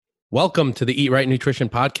Welcome to the Eat Right Nutrition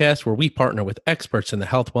Podcast, where we partner with experts in the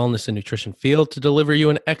health, wellness, and nutrition field to deliver you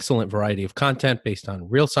an excellent variety of content based on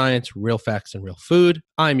real science, real facts, and real food.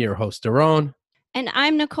 I'm your host, Daron. And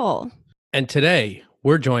I'm Nicole. And today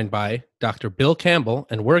we're joined by Dr. Bill Campbell,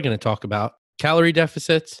 and we're going to talk about calorie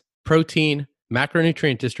deficits, protein,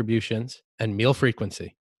 macronutrient distributions, and meal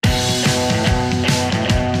frequency.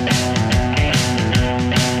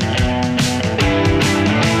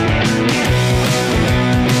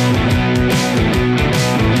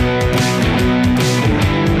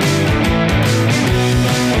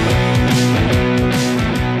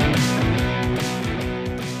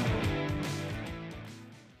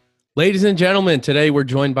 Ladies and gentlemen, today we're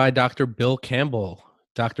joined by Dr. Bill Campbell.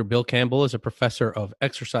 Dr. Bill Campbell is a professor of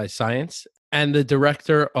exercise science and the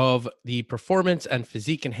director of the Performance and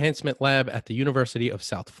Physique Enhancement Lab at the University of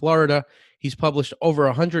South Florida. He's published over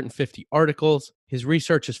 150 articles. His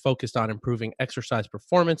research is focused on improving exercise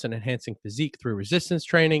performance and enhancing physique through resistance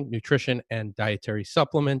training, nutrition, and dietary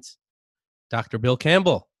supplements. Dr. Bill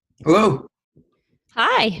Campbell. Hello.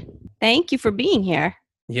 Hi. Thank you for being here.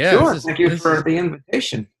 Yeah, sure. Thank you for the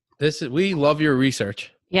invitation. We love your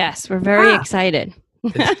research. Yes, we're very excited.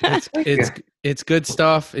 It's good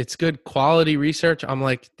stuff. It's good quality research. I'm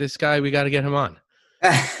like, this guy, we got to get him on.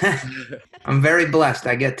 I'm very blessed.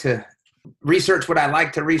 I get to research what I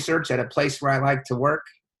like to research at a place where I like to work.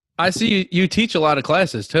 I see you teach a lot of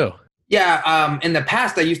classes too. Yeah. In the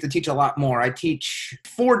past, I used to teach a lot more. I teach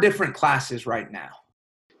 4 different classes right now.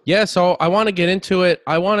 Yeah. So I want to get into it.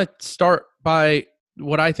 I want to start by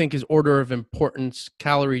what I think is order of importance: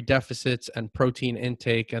 calorie deficits and protein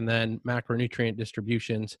intake, and then macronutrient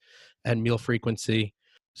distributions and meal frequency.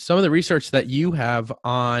 Some of the research that you have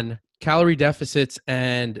on calorie deficits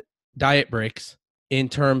and diet breaks in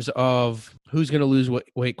terms of who's going to lose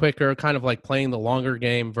weight quicker, kind of like playing the longer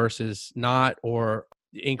game versus not, or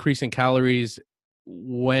increasing calories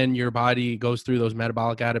when your body goes through those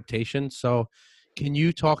metabolic adaptations. So can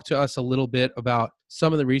you talk to us a little bit about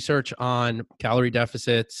some of the research on calorie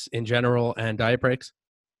deficits in general and diet breaks?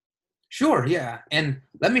 Sure, yeah. And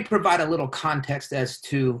let me provide a little context as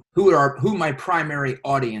to who my primary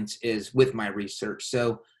audience is with my research.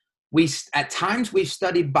 So at times we've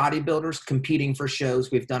studied bodybuilders competing for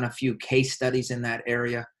shows. We've done a few case studies in that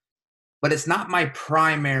area, but it's not my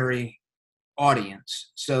primary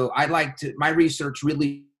audience. So my research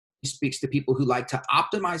really speaks to people who like to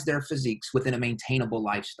optimize their physiques within a maintainable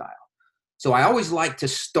lifestyle. So I always like to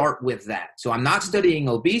start with that. So I'm not studying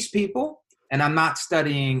obese people, and I'm not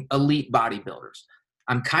studying elite bodybuilders.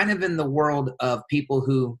 I'm kind of in the world of people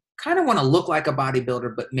who kind of want to look like a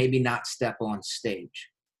bodybuilder, but maybe not step on stage.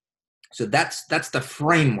 So that's the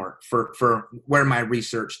framework for where my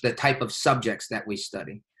research, the type of subjects that we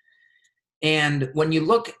study. And when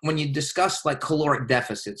you discuss like caloric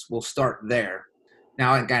deficits, we'll start there.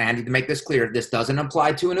 Now, again, I need to make this clear. This doesn't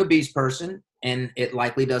apply to an obese person, and it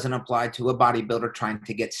likely doesn't apply to a bodybuilder trying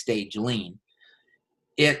to get stage lean.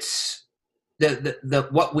 It's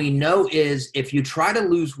what we know is if you try to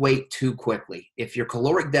lose weight too quickly, if your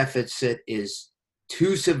caloric deficit is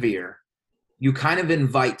too severe, you kind of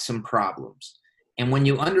invite some problems. And when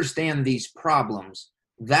you understand these problems,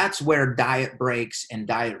 that's where diet breaks and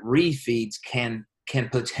diet refeeds can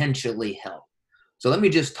potentially help. So let me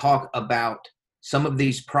just talk about some of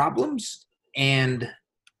these problems, and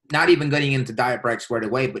not even getting into diet breaks right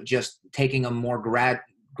away, but just taking a more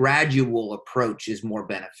gradual approach is more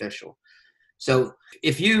beneficial. So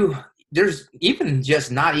there's even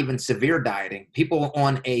just not even severe dieting, people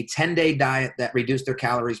on a 10-day diet that reduce their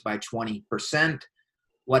calories by 20%,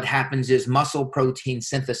 what happens is muscle protein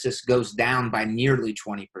synthesis goes down by nearly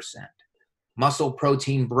 20%. Muscle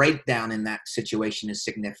protein breakdown in that situation is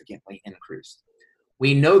significantly increased.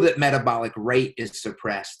 We know that metabolic rate is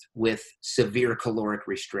suppressed with severe caloric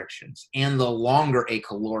restrictions, and the longer a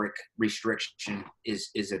caloric restriction is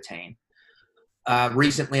attained.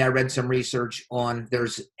 Recently, I read some research on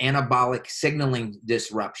there's anabolic signaling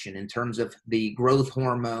disruption in terms of the growth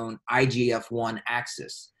hormone IGF-1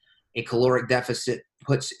 axis. A caloric deficit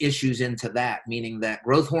puts issues into that, meaning that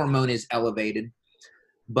growth hormone is elevated,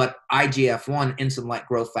 but IGF-1, insulin-like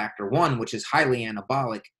growth factor 1, which is highly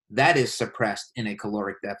anabolic, that is suppressed in a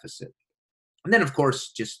caloric deficit. And then, of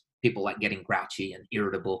course, just people like getting grouchy and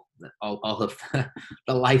irritable, all of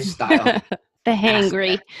the lifestyle. The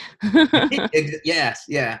hangry. Yes,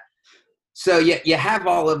 yeah. So you have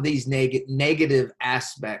all of these negative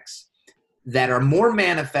aspects that are more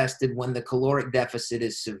manifested when the caloric deficit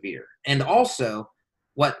is severe. And also,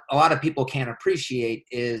 what a lot of people can't appreciate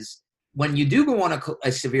is when you do go on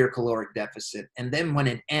a severe caloric deficit, and then when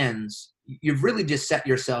it ends, you've really just set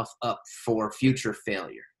yourself up for future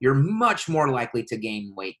failure. You're much more likely to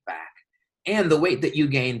gain weight back. And the weight that you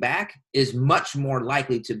gain back is much more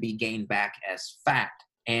likely to be gained back as fat.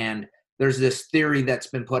 And there's this theory that's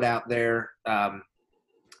been put out there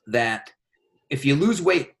that if you lose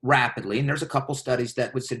weight rapidly, and there's a couple studies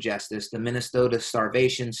that would suggest this, the Minnesota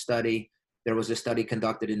starvation study, there was a study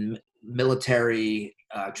conducted in military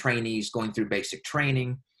trainees going through basic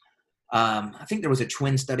training. I think there was a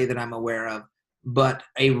twin study that I'm aware of, but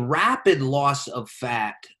a rapid loss of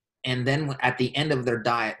fat, and then at the end of their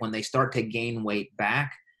diet, when they start to gain weight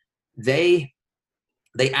back, they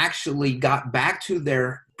actually got back to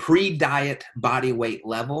their pre-diet body weight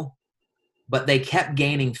level, but they kept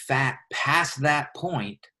gaining fat past that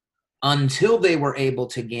point until they were able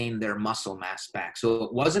to gain their muscle mass back. So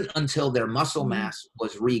it wasn't until their muscle mass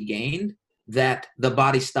was regained that the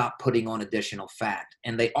body stopped putting on additional fat.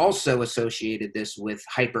 And they also associated this with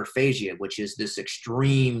hyperphagia, which is this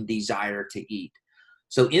extreme desire to eat.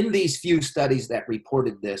 So in these few studies that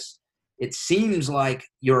reported this, it seems like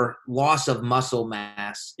your loss of muscle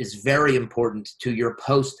mass is very important to your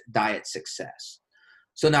post-diet success.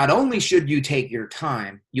 So not only should you take your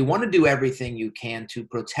time, you want to do everything you can to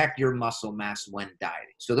protect your muscle mass when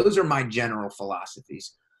dieting. So those are my general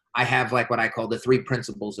philosophies. I have like what I call the 3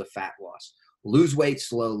 principles of fat loss. Lose weight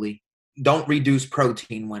slowly, don't reduce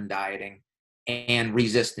protein when dieting, and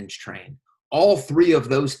resistance train. All 3 of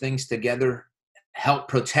those things together help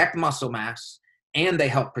protect muscle mass, and they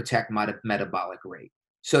help protect metabolic rate.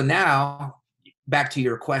 So now, back to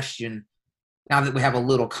your question, now that we have a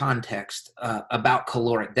little context about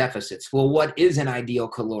caloric deficits, well, what is an ideal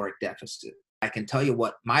caloric deficit? I can tell you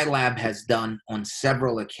what my lab has done on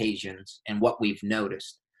several occasions and what we've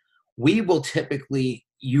noticed. We will typically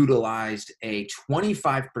utilize a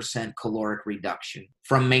 25% caloric reduction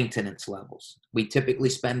from maintenance levels. We typically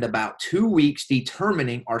spend about 2 weeks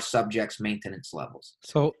determining our subject's maintenance levels.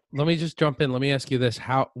 So let me just jump in. Let me ask you this.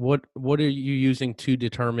 What are you using to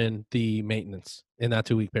determine the maintenance in that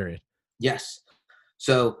 2-week period? Yes.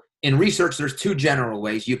 So in research, there's 2 general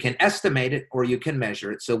ways. You can estimate it or you can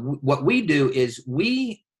measure it. So what we do is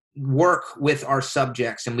we work with our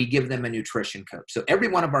subjects and we give them a nutrition coach. So every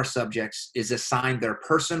one of our subjects is assigned their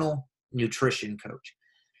personal nutrition coach.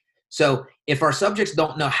 So if our subjects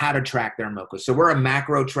don't know how to track their macros, so we're a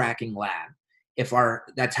macro tracking lab.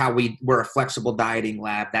 That's how we're a flexible dieting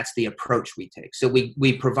lab. That's the approach we take. So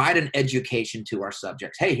we provide an education to our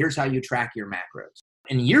subjects. Hey, here's how you track your macros.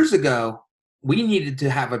 And years ago, we needed to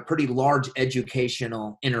have a pretty large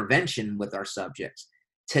educational intervention with our subjects.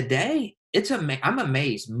 Today, I'm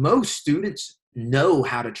amazed. Most students know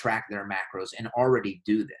how to track their macros and already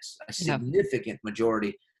do this, a significant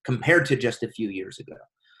majority compared to just a few years ago.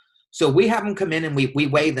 So we have them come in and we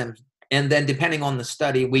weigh them. And then depending on the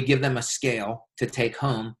study, we give them a scale to take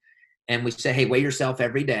home. And we say, hey, weigh yourself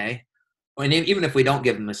every day. And even if we don't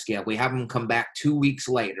give them a scale, we have them come back 2 weeks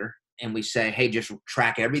later. And we say, hey, just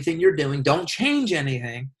track everything you're doing. Don't change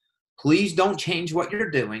anything. Please don't change what you're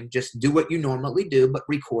doing. Just do what you normally do, but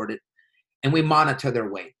record it. And we monitor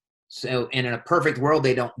their weight. So in a perfect world,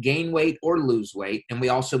 they don't gain weight or lose weight. And we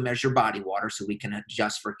also measure body water so we can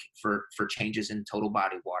adjust for changes in total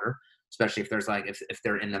body water, especially if there's if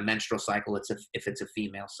they're in the menstrual cycle, if it's a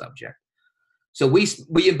female subject. So we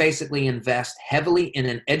basically invest heavily in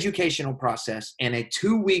an educational process and a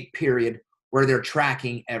 2-week period where they're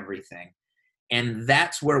tracking everything. And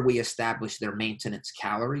that's where we establish their maintenance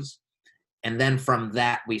calories. And then from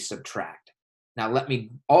that, we subtract. Now, let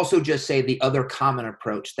me also just say the other common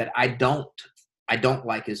approach that I don't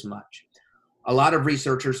like as much. A lot of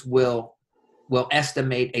researchers will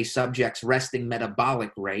estimate a subject's resting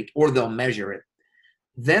metabolic rate, or they'll measure it.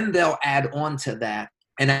 Then they'll add on to that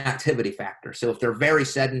an activity factor. So if they're very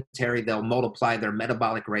sedentary, they'll multiply their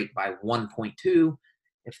metabolic rate by 1.2.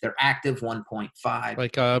 If they're active, 1.5.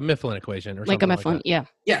 Like a Mifflin equation or like something a Mifflin, like that. yeah.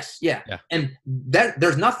 Yes, yeah. And that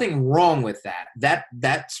there's nothing wrong with that.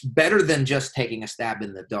 That's better than just taking a stab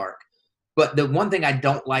in the dark. But the one thing I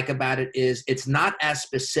don't like about it is it's not as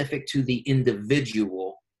specific to the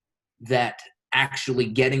individual that actually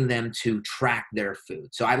getting them to track their food.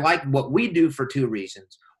 So I like what we do for 2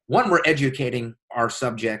 reasons. One, we're educating our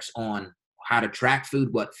subjects on how to track food,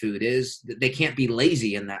 what food is. They can't be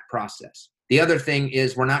lazy in that process. The other thing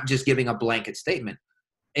is we're not just giving a blanket statement.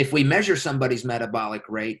 If we measure somebody's metabolic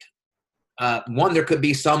rate, one, there could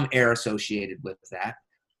be some error associated with that.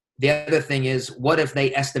 The other thing is, what if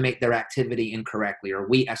they estimate their activity incorrectly or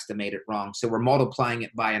we estimate it wrong? So we're multiplying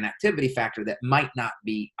it by an activity factor that might not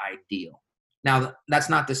be ideal. Now, that's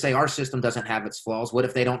not to say our system doesn't have its flaws. What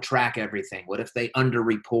if they don't track everything? What if they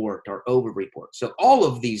underreport or overreport? So all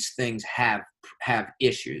of these things have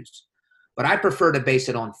issues. But I prefer to base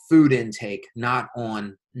it on food intake, not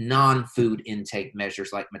on non-food intake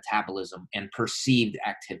measures like metabolism and perceived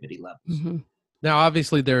activity levels. Mm-hmm. Now,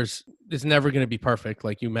 obviously, it's never going to be perfect,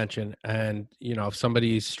 like you mentioned. And, if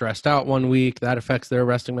somebody's stressed out one week, that affects their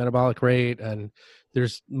resting metabolic rate. And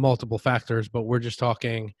there's multiple factors, but we're just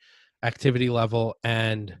talking activity level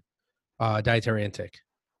and dietary intake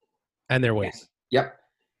and their weight. Yes. Yep.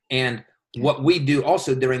 And what we do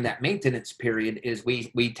also during that maintenance period is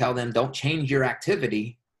we tell them, don't change your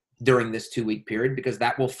activity during this 2-week period, because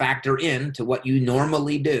that will factor into what you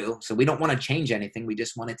normally do. So we don't want to change anything. We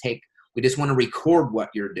just want to record what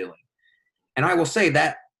you're doing. And I will say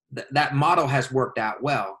that model has worked out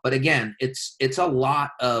well. But again, it's a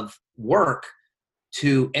lot of work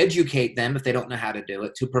to educate them if they don't know how to do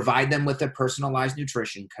it, to provide them with a personalized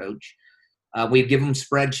nutrition coach. We give them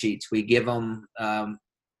spreadsheets. We give them,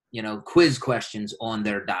 quiz questions on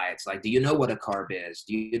their diets. Like, do you know what a carb is?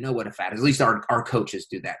 Do you know what a fat is? At least our coaches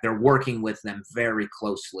do that. They're working with them very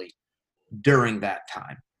closely during that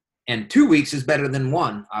time. And 2 weeks is better than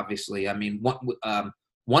one, obviously. I mean,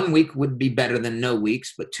 1 week would be better than no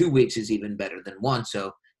weeks, but 2 weeks is even better than one.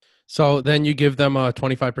 So then you give them a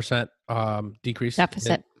 25% decrease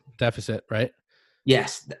deficit, right?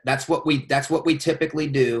 Yes, that's what we typically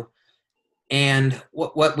do. And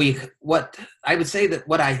what I would say that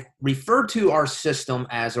what I refer to our system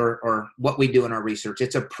as, or what we do in our research,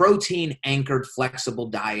 it's a protein anchored flexible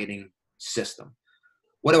dieting system.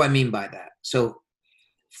 What do I mean by that? So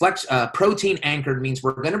protein anchored means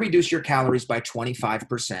we're going to reduce your calories by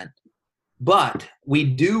 25%, but we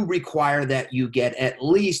do require that you get at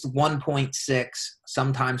least 1.6,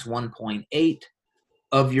 sometimes 1.8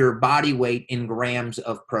 of your body weight in grams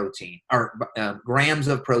of protein, or grams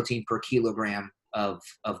of protein per kilogram of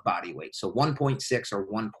body weight. So 1.6 or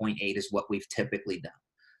 1.8 is what we've typically done.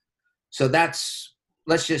 So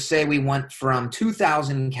let's just say we went from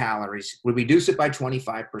 2,000 calories, we reduce it by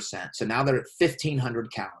 25%. So now they're at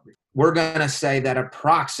 1,500 calories. We're going to say that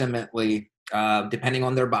approximately, depending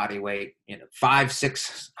on their body weight,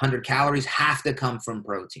 500-600 calories have to come from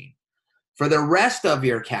protein. For the rest of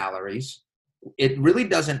your calories, it really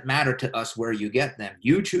doesn't matter to us where you get them.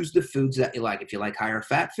 You choose the foods that you like. If you like higher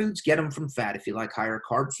fat foods, get them from fat. If you like higher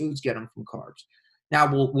carb foods, get them from carbs. Now,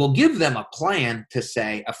 we'll give them a plan to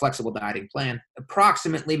say, a flexible dieting plan,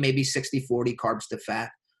 approximately maybe 60-40 carbs to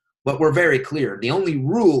fat. But we're very clear. The only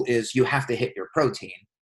rule is you have to hit your protein,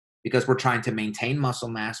 because we're trying to maintain muscle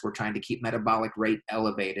mass. We're trying to keep metabolic rate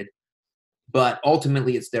elevated. But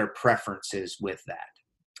ultimately, it's their preferences with that.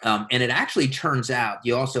 And it actually turns out,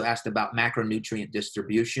 you also asked about macronutrient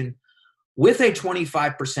distribution. With a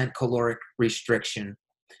 25% caloric restriction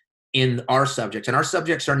in our subjects, and our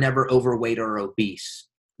subjects are never overweight or obese.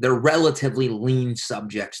 They're relatively lean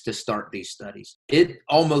subjects to start these studies. It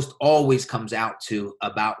almost always comes out to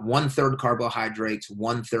about 1/3 carbohydrates,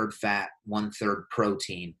 1/3 fat, 1/3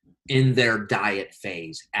 protein in their diet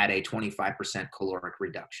phase at a 25% caloric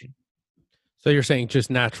reduction. So you're saying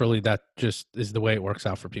just naturally that just is the way it works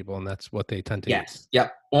out for people, and that's what they tend to Yes.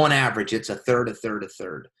 Yep. On average, it's a third, a third, a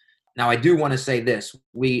third. Now, I do want to say this.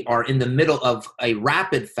 We are in the middle of a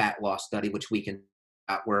rapid fat loss study, which we can,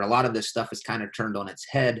 where a lot of this stuff is kind of turned on its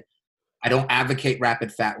head. I don't advocate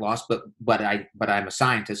rapid fat loss, but I'm a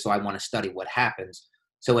scientist, so I want to study what happens.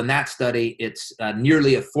 So in that study, it's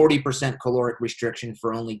nearly a 40% caloric restriction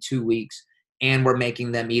for only 2 weeks. And we're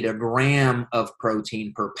making them eat 1 gram of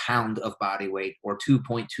protein per pound of body weight, or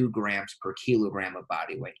 2.2 grams per kilogram of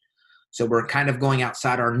body weight. So we're kind of going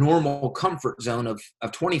outside our normal comfort zone of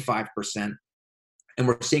 25%. And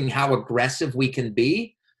we're seeing how aggressive we can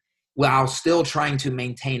be while still trying to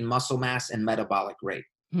maintain muscle mass and metabolic rate.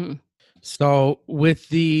 Mm-hmm. So with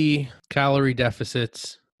the calorie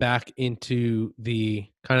deficits back into the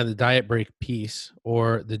kind of the diet break piece,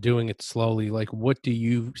 or the doing it slowly, like what do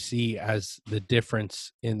you see as the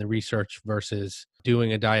difference in the research versus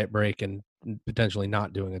doing a diet break and potentially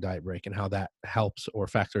not doing a diet break, and how that helps or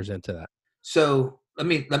factors into that? So let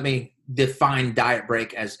me define diet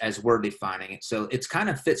break as we're defining it. So it's kind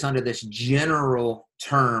of fits under this general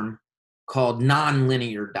term called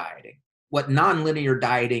nonlinear dieting. What nonlinear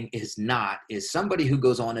dieting is not is somebody who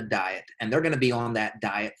goes on a diet and they're going to be on that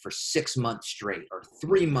diet for 6 months straight or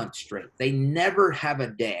 3 months straight. They never have a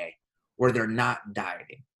day where they're not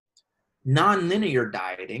dieting. Nonlinear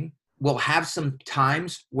dieting will have some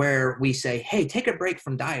times where we say, hey, take a break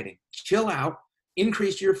from dieting, chill out,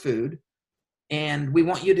 increase your food. And we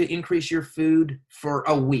want you to increase your food for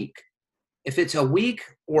a week. If it's a week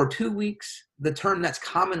or 2 weeks, the term that's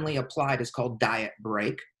commonly applied is called diet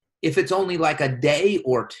break. If it's only like a day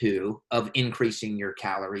or two of increasing your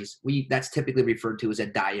calories, that's typically referred to as a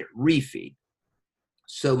diet refeed.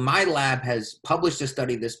 So my lab has published a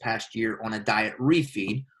study this past year on a diet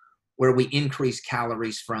refeed where we increase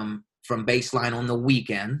calories from baseline on the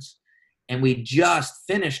weekends. And we just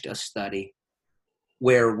finished a study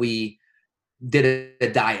where we did a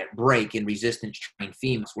diet break in resistance trained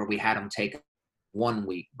females where we had them take a 1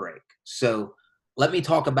 week break. So let me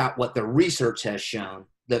talk about what the research has shown.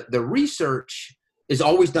 The research is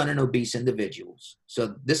always done in obese individuals.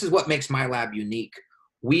 So this is what makes my lab unique.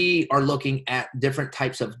 We are looking at different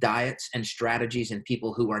types of diets and strategies in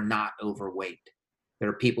people who are not overweight. There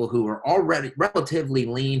are people who are already relatively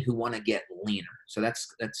lean who want to get leaner. So that's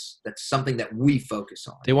something that we focus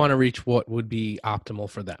on. They want to reach what would be optimal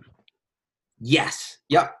for them. Yes.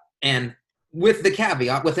 Yep. And with the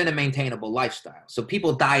caveat, within a maintainable lifestyle. So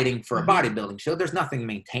people dieting for a bodybuilding show, there's nothing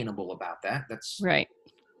maintainable about that. That's Right.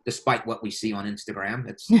 Despite what we see on Instagram,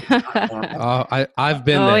 it's not normal. I've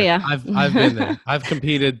been there. Yeah. I've been there. I've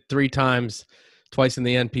competed 3 times, twice in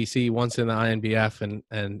the NPC, once in the INBF,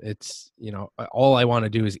 and it's, all I want to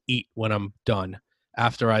do is eat when I'm done.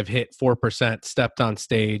 After I've hit 4%, stepped on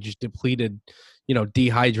stage, depleted,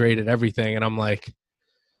 dehydrated everything, and I'm like,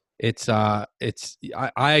 I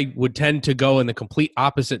would tend to go in the complete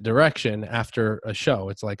opposite direction after a show.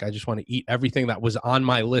 It's like I just want to eat everything that was on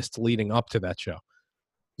my list leading up to that show.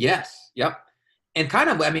 Yes. Yep. And kind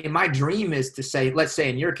of, my dream is to say, let's say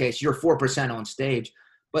in your case, you're 4% on stage,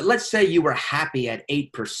 but let's say you were happy at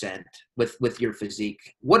 8% with your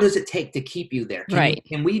physique. What does it take to keep you there?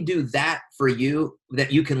 Can we do that for you,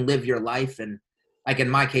 that you can live your life? And like in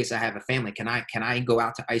my case, I have a family. Can I go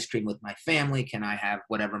out to ice cream with my family? Can I have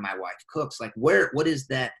whatever my wife cooks? Like what is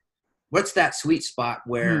that? What's that sweet spot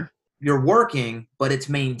where you're working, but it's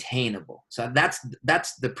maintainable? So that's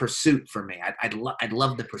the pursuit for me. I'd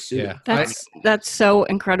love the pursuit. Yeah. That's so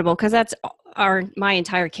incredible, because that's my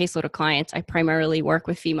entire caseload of clients. I primarily work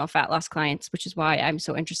with female fat loss clients, which is why I'm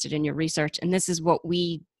so interested in your research. And this is what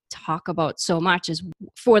we talk about so much, is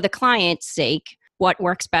for the client's sake, what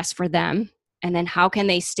works best for them. And then how can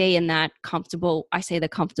they stay in that comfortable, the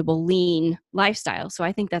comfortable lean lifestyle. So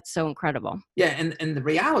I think that's so incredible. Yeah. And the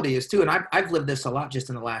reality is too, and I've lived this a lot just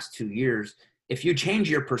in the last 2 years. If you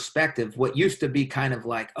change your perspective, what used to be kind of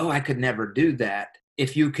like, oh, I could never do that.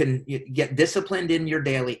 If you can get disciplined in your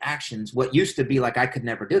daily actions, what used to be like, I could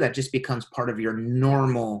never do that, just becomes part of your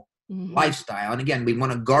normal lifestyle. And again, we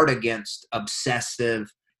want to guard against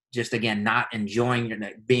obsessive, just again, not enjoying,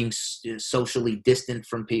 being socially distant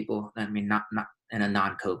from people. Not in a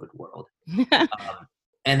non-COVID world.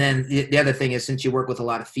 And then the other thing is, since you work with a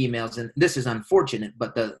lot of females, and this is unfortunate,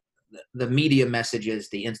 but the media messages,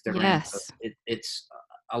 the Instagram, yes. It's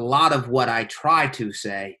a lot of what I try to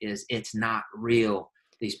say is it's not real.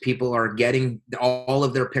 These people are getting all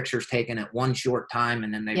of their pictures taken at one short time,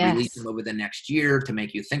 and then they release them over the next year to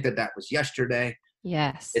make you think that was yesterday.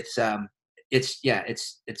 Yes. It's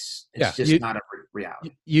just not a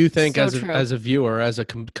reality. You think So as a viewer, as a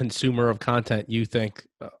consumer of content, you think,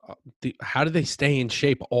 how do they stay in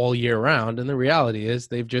shape all year round? And the reality is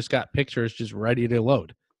they've just got pictures just ready to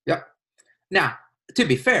load. Yep. Now, to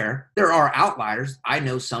be fair, there are outliers. I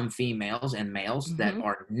know some females and males that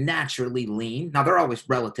are naturally lean. Now, they're always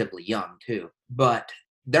relatively young too, but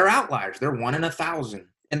they're outliers. They're 1 in 1,000.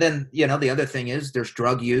 And then, the other thing is there's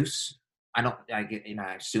drug use. I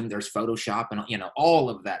assume there's Photoshop and, all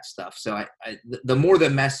of that stuff. So the more the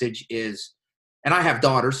message is, and I have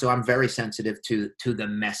daughters, so I'm very sensitive to the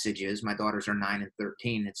messages. My daughters are 9 and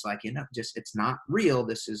 13. It's like, it's not real.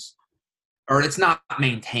 It's not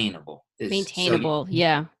maintainable.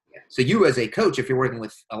 Yeah. So you as a coach, if you're working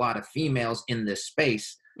with a lot of females in this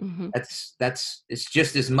space, it's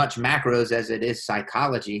just as much macros as it is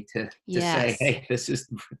psychology to say, hey, this is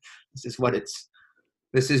what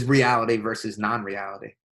this is reality versus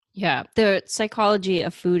non-reality. Yeah. The psychology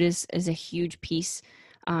of food is a huge piece.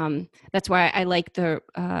 That's why I like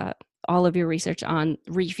all of your research on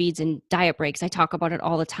refeeds and diet breaks. I talk about it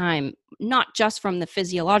all the time, not just from the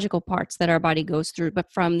physiological parts that our body goes through,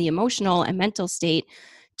 but from the emotional and mental state,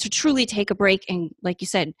 to truly take a break. And like you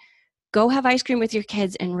said, go have ice cream with your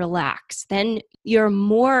kids and relax. Then you're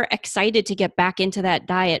more excited to get back into that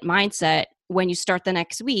diet mindset when you start the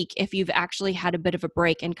next week, if you've actually had a bit of a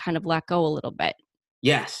break and kind of let go a little bit.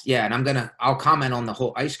 Yes. Yeah. And I'll comment on the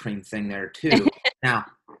whole ice cream thing there too. Now,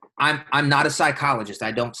 I'm not a psychologist.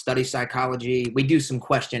 I don't study psychology. We do some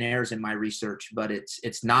questionnaires in my research, but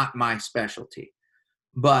it's not my specialty.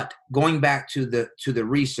 But going back to the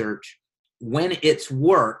research, when it's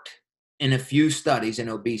worked in a few studies in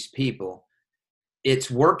obese people, it's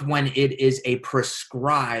worked when it is a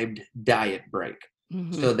prescribed diet break.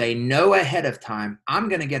 Mm-hmm. So they know ahead of time, I'm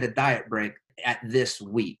going to get a diet break at this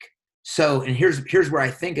week. So, and here's where I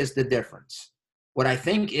think is the difference. What I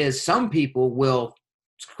think is some people will,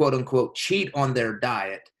 quote unquote, cheat on their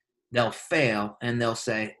diet. They'll fail and they'll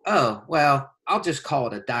say, oh, well, I'll just call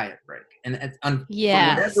it a diet break. And for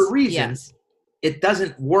whatever reason, it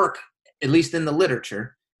doesn't work, at least in the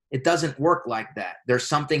literature. It doesn't work like that. There's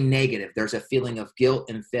something negative. There's a feeling of guilt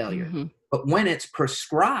and failure. Mm-hmm. But when it's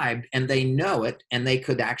prescribed and they know it, and they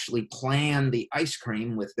could actually plan the ice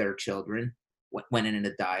cream with their children when in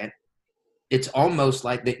a diet, it's almost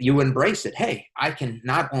like that you embrace it. Hey, I can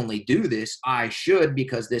not only do this, I should,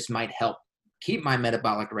 because this might help keep my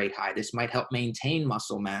metabolic rate high. This might help maintain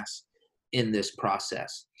muscle mass in this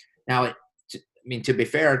process. Now, to be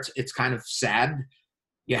fair, it's kind of sad.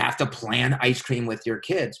 You have to plan ice cream with your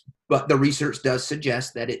kids, but the research does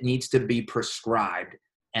suggest that it needs to be prescribed.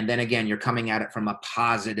 And then again, you're coming at it from a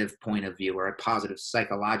positive point of view, or a positive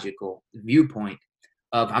psychological viewpoint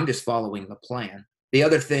of, I'm just following the plan. The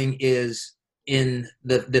other thing is, in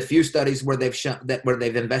the few studies where they've shown that, where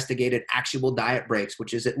they've investigated actual diet breaks,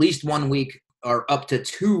 which is at least 1 week or up to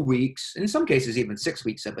 2 weeks, in some cases even 6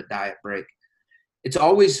 weeks of a diet break, it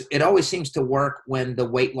always seems to work when the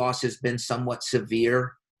weight loss has been somewhat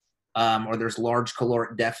severe, or there's large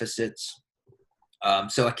caloric deficits.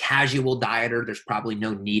 So a casual dieter, there's probably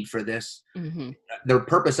no need for this. Mm-hmm. The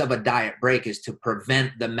purpose of a diet break is to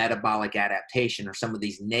prevent the metabolic adaptation, or some of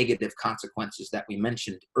these negative consequences that we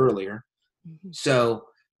mentioned earlier. Mm-hmm. So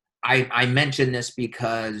I mention this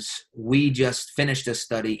because we just finished a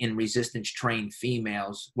study in resistance trained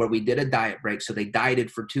females where we did a diet break. So they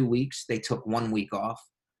dieted for 2 weeks. They took 1 week off.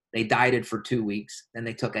 They dieted for 2 weeks. Then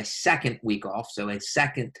they took a second week off. So a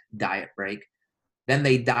second diet break. Then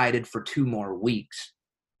they dieted for 2 more weeks.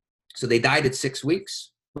 So they dieted 6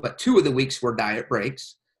 weeks, but 2 of the weeks were diet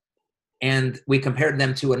breaks. And we compared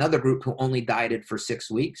them to another group who only dieted for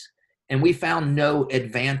 6 weeks. And we found no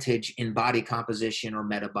advantage in body composition or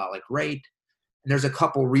metabolic rate. And there's a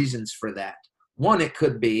couple reasons for that. One, it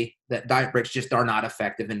could be that diet breaks just are not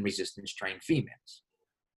effective in resistance trained females.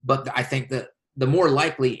 But I think that the more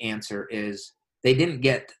likely answer is they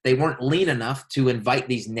weren't lean enough to invite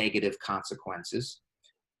these negative consequences.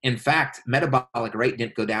 In fact, metabolic rate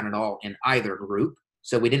didn't go down at all in either group.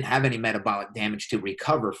 So we didn't have any metabolic damage to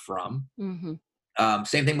recover from. Mm-hmm.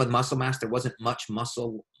 Same thing with muscle mass. There wasn't much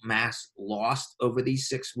muscle mass lost over these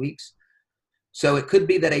 6 weeks. So it could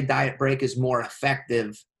be that a diet break is more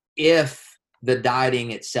effective if the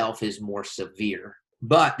dieting itself is more severe.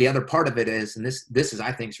 But the other part of it is, and this is,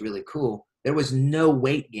 I think, is really cool, there was no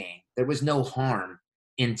weight gain. There was no harm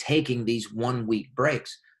in taking these 1 week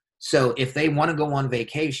breaks. So if they want to go on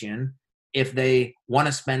vacation, if they want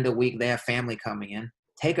to spend a week, they have family coming in,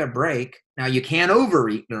 take a break. Now, you can't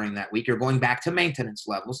overeat during that week. You're going back to maintenance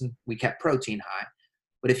levels, and we kept protein high.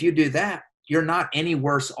 But if you do that, you're not any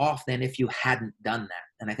worse off than if you hadn't done that.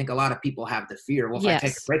 And I think a lot of people have the fear, well, if I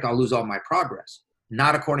take a break, I'll lose all my progress.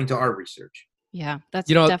 Not according to our research. Yeah, that's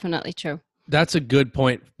definitely true. That's a good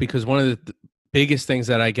point, because one of the biggest things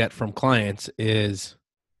that I get from clients is,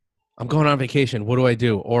 I'm going on vacation. What do I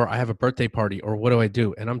do? Or I have a birthday party, or what do I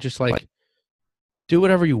do? And I'm just like, do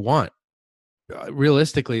whatever you want.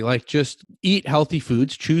 Realistically, like, just eat healthy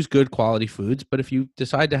foods, choose good quality foods. But if you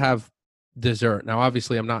decide to have dessert, now,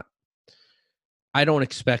 obviously I don't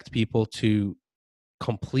expect people to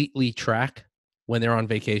completely track when they're on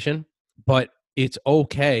vacation, but it's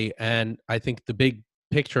okay. And I think the big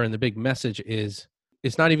picture and the big message is,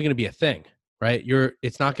 it's not even going to be a thing, right?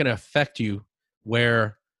 It's not going to affect you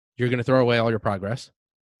where you're going to throw away all your progress.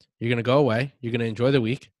 You're going to go away. You're going to enjoy the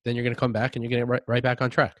week. Then you're going to come back and you're going to get right back on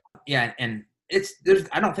track. Yeah. And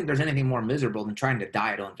I don't think there's anything more miserable than trying to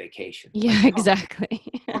diet on vacation. Yeah, like, exactly.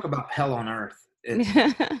 Talk about hell on earth.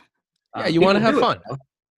 Yeah, you want to have fun.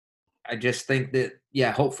 I just think that,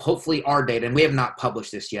 yeah, hopefully our data, and we have not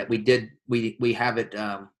published this yet. We have it.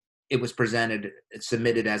 It was presented, it's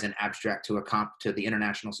submitted as an abstract to the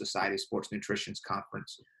International Society of Sports Nutrition's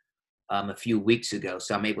conference a few weeks ago.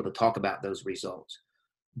 So I'm able to talk about those results.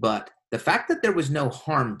 But the fact that there was no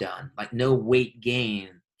harm done, like no weight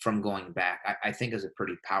gain from going back, I think is a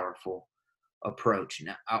pretty powerful approach.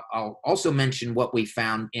 Now, I'll also mention what we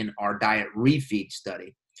found in our diet refeed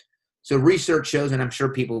study. So research shows, and I'm sure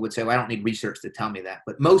people would say, well, I don't need research to tell me that,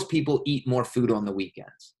 but most people eat more food on the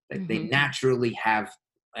weekends. They naturally have,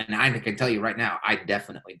 and I can tell you right now, I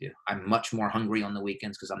definitely do. I'm much more hungry on the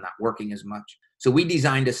weekends because I'm not working as much. So we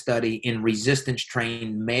designed a study in resistance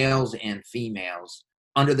trained males and females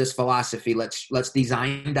under this philosophy, let's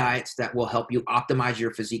design diets that will help you optimize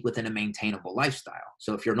your physique within a maintainable lifestyle.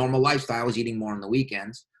 So if your normal lifestyle is eating more on the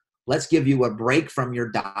weekends, let's give you a break from your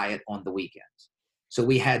diet on the weekends. So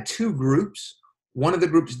we had two groups. One of the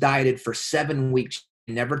groups dieted for 7 weeks,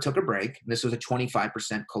 never took a break. This was a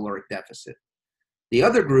 25% caloric deficit. The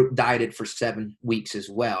other group dieted for 7 weeks as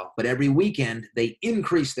well, but every weekend they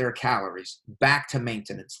increased their calories back to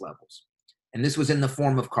maintenance levels. And this was in the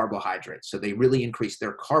form of carbohydrates. So they really increased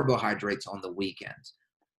their carbohydrates on the weekends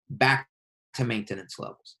back to maintenance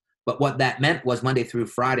levels. But what that meant was Monday through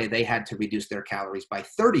Friday, they had to reduce their calories by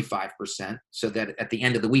 35% so that at the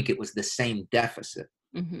end of the week, it was the same deficit.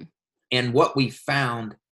 Mm-hmm. And what we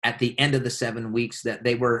found at the end of the 7 weeks, that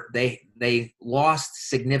they lost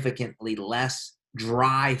significantly less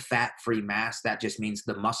dry fat-free mass. That just means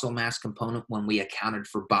the muscle mass component when we accounted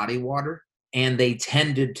for body water. And they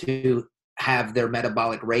tended to have their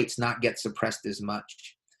metabolic rates not get suppressed as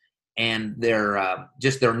much. And their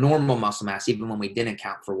just their normal muscle mass, even when we didn't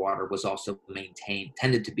account for water, was also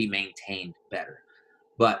tended to be maintained better.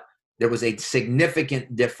 But there was a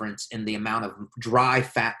significant difference in the amount of dry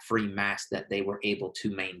fat-free mass that they were able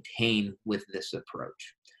to maintain with this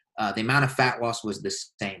approach. The amount of fat loss was the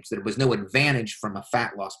same, so there was no advantage from a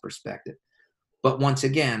fat loss perspective. But once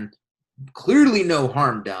again, clearly no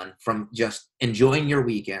harm done from just enjoying your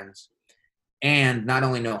weekends, and not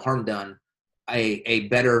only no harm done, a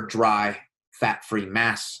better dry fat-free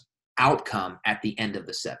mass outcome at the end of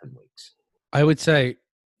the 7 weeks. I would say,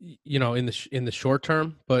 in the short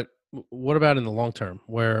term, but what about in the long term,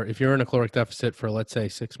 where if you're in a caloric deficit for, let's say,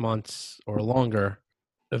 6 months or longer,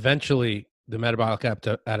 eventually the metabolic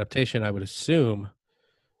adaptation, I would assume,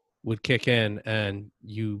 would kick in, and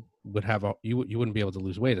you would have you wouldn't be able to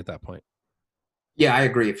lose weight at that point. Yeah, I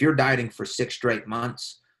agree. If you're dieting for 6 straight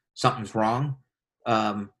months, something's wrong.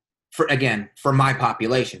 For my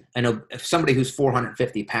population, I know if somebody who's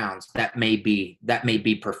 450 pounds, that may be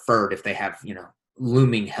preferred if they have,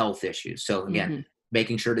 looming health issues. So again,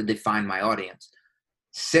 making sure to define my audience.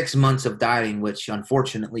 6 months of dieting, which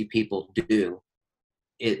unfortunately people do,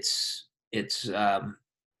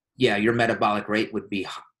 your metabolic rate would be,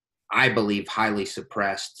 I believe, highly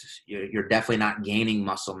suppressed. You're definitely not gaining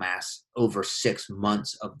muscle mass over 6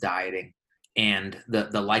 months of dieting. And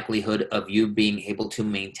the likelihood of you being able to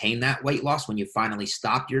maintain that weight loss when you finally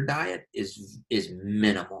stop your diet is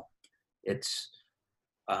minimal.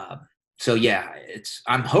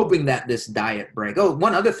 I'm hoping that this diet break. Oh,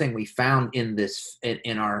 one other thing we found in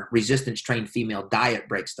our resistance trained female diet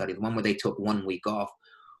break study, the one where they took 1 week off,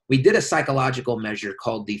 we did a psychological measure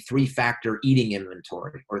called the 3-factor eating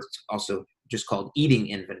inventory, or it's also just called eating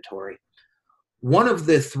inventory. One of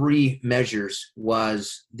the 3 measures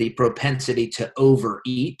was the propensity to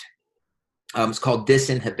overeat. It's called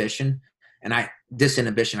disinhibition. And I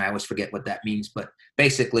always forget what that means, but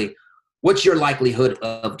basically, what's your likelihood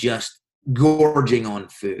of just gorging on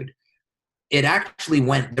food? It actually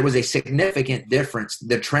there was a significant difference.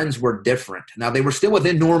 The trends were different. Now, they were still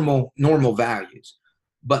within normal values,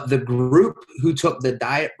 but the group who took the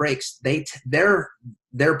diet breaks, their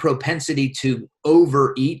propensity to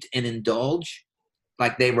overeat and indulge,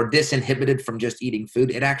 like they were disinhibited from just eating food,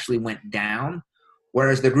 it actually went down.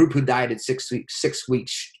 Whereas the group who dieted 6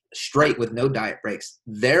 weeks straight with no diet breaks,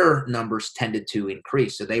 their numbers tended to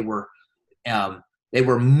increase. So they were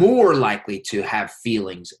more likely to have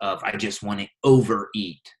feelings of, I just want to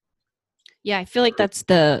overeat. Yeah, I feel like that's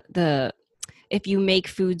the if you make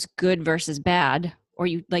foods good versus bad, or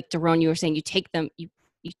you, like Daron, you were saying, you take them,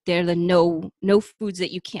 they're the no foods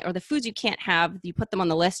that you can't, or the foods you can't have, you put them on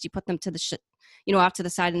the list, you put them to the off to the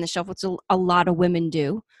side in the shelf, which a lot of women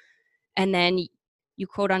do. And then you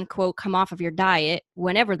quote unquote come off of your diet,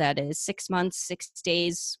 whenever that is, 6 months, 6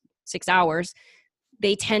 days, 6 hours,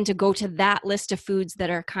 they tend to go to that list of foods that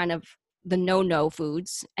are kind of the no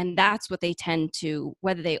foods. And that's what they tend to,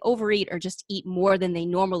 whether they overeat or just eat more than they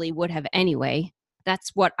normally would have anyway. That's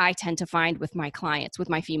what I tend to find with my clients, with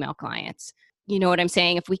my female clients. You know what I'm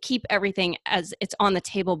saying? If we keep everything as it's on the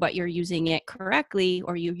table, but you're using it correctly,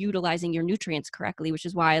 or you're utilizing your nutrients correctly, which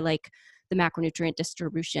is why I like the macronutrient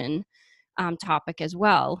distribution topic as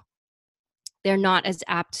well, they're not as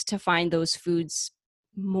apt to find those foods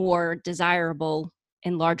more desirable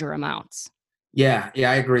in larger amounts. Yeah,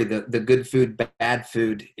 I agree. The good food, bad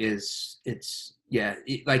food it's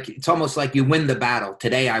almost like you win the battle.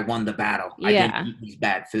 Today I won the battle. Yeah. I didn't eat these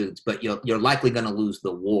bad foods, but you're likely going to lose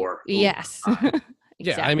the war. Yes. Exactly.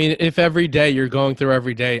 Yeah, I mean, if every day you're going through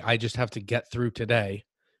every day, I just have to get through today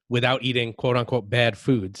without eating quote unquote bad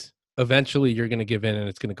foods, eventually you're going to give in and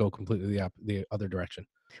it's going to go completely the other direction.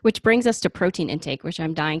 Which brings us to protein intake, which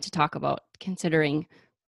I'm dying to talk about, considering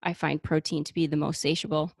I find protein to be the most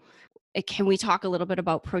satiable. Can we talk a little bit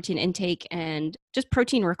about protein intake and just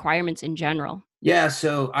protein requirements in general? Yeah,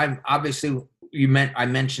 so I'm obviously I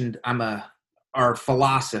mentioned our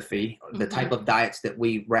philosophy, the type of diets that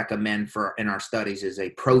we recommend for in our studies is a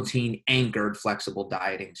protein anchored flexible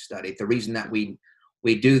dieting study. The reason that we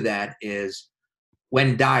do that is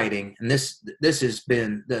when dieting, and this has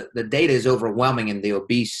been the data is overwhelming in the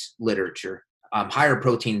obese literature. Higher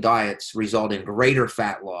protein diets result in greater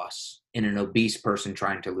fat loss in an obese person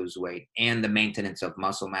trying to lose weight, and the maintenance of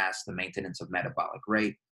muscle mass, the maintenance of metabolic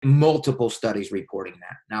rate. Multiple studies reporting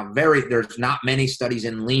that. Now, there's not many studies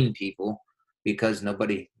in lean people because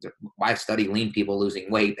why study lean people losing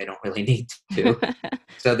weight? They don't really need to.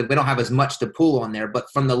 So that we don't have as much to pull on there. But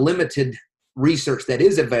from the limited research that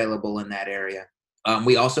is available in that area,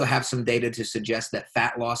 we also have some data to suggest that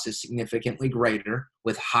fat loss is significantly greater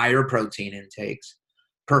with higher protein intakes.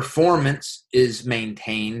 Performance is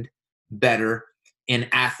maintained better in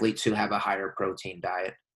athletes who have a higher protein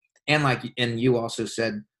diet. And you also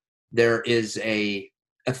said there is a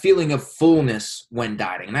feeling of fullness when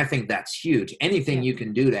dieting. And I think that's huge. Anything you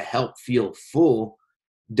can do to help feel full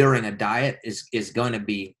during a diet is going to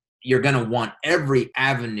be, you're going to want every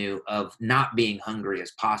avenue of not being hungry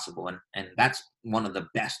as possible. And that's one of the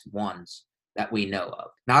best ones that we know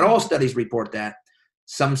of. Not all studies report that.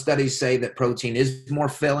 Some studies say that protein is more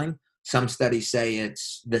filling. Some studies say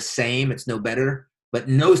it's the same, it's no better. But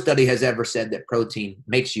no study has ever said that protein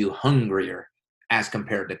makes you hungrier as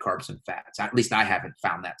compared to carbs and fats. At least I haven't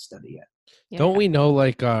found that study yet. Yeah. Don't we know,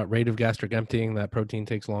 like, rate of gastric emptying, that protein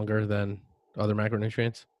takes longer than other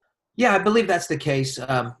macronutrients? Yeah, I believe that's the case.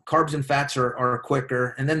 Carbs and fats are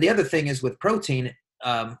quicker. And then the other thing is with protein,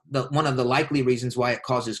 one of the likely reasons why it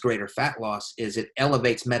causes greater fat loss is it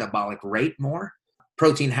elevates metabolic rate more.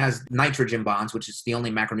 Protein has nitrogen bonds, which is the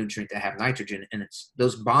only macronutrient that have nitrogen, and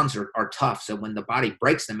those bonds are tough. So when the body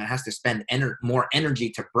breaks them, it has to spend more energy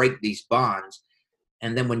to break these bonds.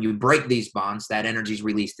 And then when you break these bonds, that energy is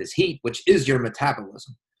released as heat, which is your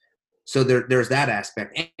metabolism. So there's that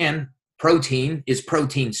aspect. And protein is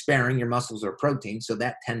protein sparing. Your muscles are protein. So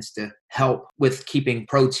that tends to help with keeping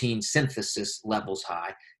protein synthesis levels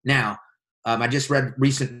high. Now, I just read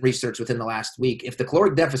recent research within the last week. If the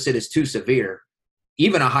caloric deficit is too severe,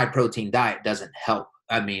 even a high protein diet doesn't help.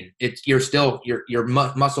 I mean, your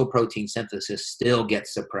muscle protein synthesis still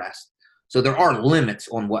gets suppressed. So there are limits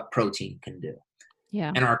on what protein can do.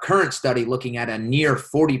 Yeah. In our current study, looking at a near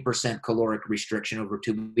 40% caloric restriction over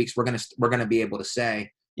 2 weeks, we're going to be able to say,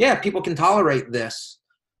 yeah, people can tolerate this.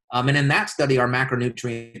 And in that study, our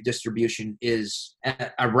macronutrient distribution is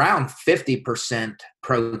at around 50%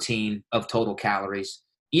 protein of total calories,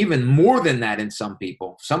 even more than that in some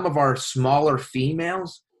people. Some of our smaller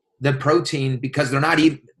females, the protein, because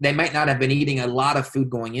they might not have been eating a lot of food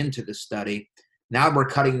going into the study. Now we're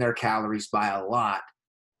cutting their calories by a lot.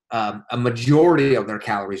 A majority of their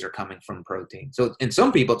calories are coming from protein. So in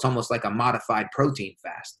some people, it's almost like a modified protein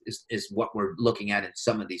fast is what we're looking at in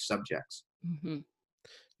some of these subjects. Mm-hmm.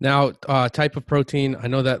 Now, type of protein, I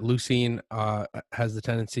know that leucine has the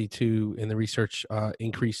tendency to, in the research,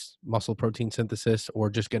 increase muscle protein synthesis or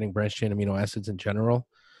just getting branched chain amino acids in general.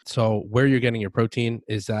 So where you're getting your protein,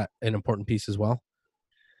 is that an important piece as well?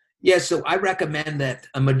 Yeah, so I recommend that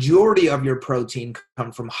a majority of your protein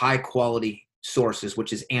come from high quality sources,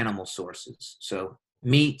 which is animal sources. So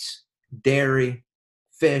meats, dairy,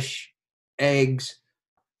 fish, eggs,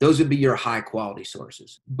 those would be your high quality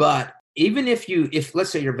sources. But even if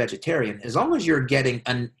let's say you're vegetarian, as long as you're getting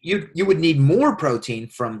you would need more protein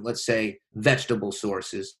from, let's say, vegetable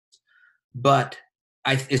sources. But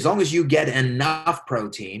as long as you get enough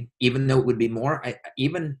protein, even though it would be more,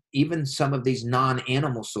 even some of these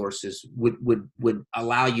non-animal sources would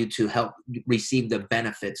allow you to help receive the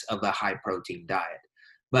benefits of a high protein diet.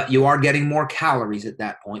 But you are getting more calories at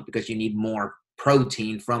that point because you need more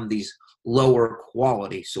protein from these lower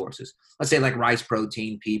quality sources. Let's say like rice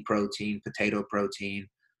protein, pea protein, potato protein.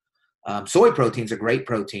 Soy protein is a great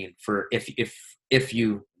protein for if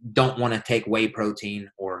you don't want to take whey protein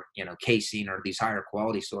or casein or these higher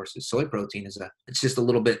quality sources. Soy protein it's just a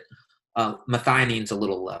little bit methionene's a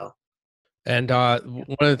little low. And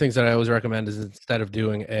one of the things that I always recommend is, instead of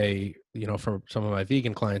doing for some of my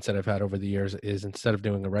vegan clients that I've had over the years, is instead of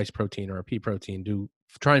doing a rice protein or a pea protein,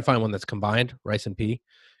 try and find one that's combined, rice and pea,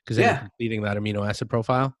 because then you're completing that amino acid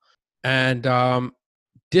profile. And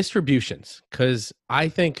distributions, because I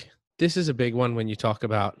think this is a big one when you talk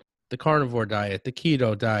about the carnivore diet, the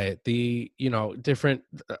keto diet, the different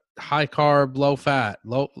high carb, low fat,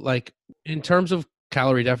 in terms of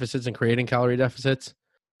calorie deficits and creating calorie deficits.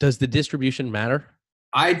 Does the distribution matter?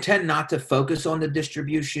 I tend not to focus on the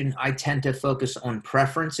distribution. I tend to focus on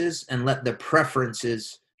preferences and let the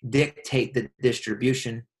preferences dictate the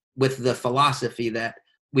distribution, with the philosophy that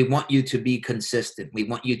we want you to be consistent. We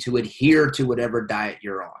want you to adhere to whatever diet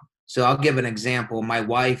you're on. So I'll give an example. My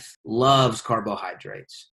wife loves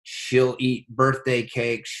carbohydrates. She'll eat birthday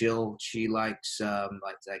cake. She likes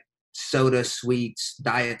like soda, sweets,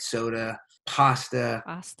 diet soda, pasta.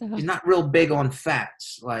 She's not real big on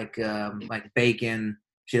fats like bacon.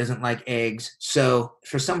 She doesn't like eggs. So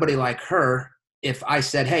for somebody like her, if I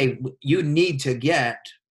said, hey, you need to get,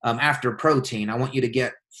 after protein, I want you to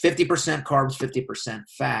get 50% carbs, 50%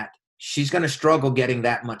 fat, she's going to struggle getting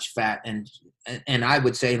that much fat. And I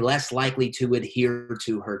would say less likely to adhere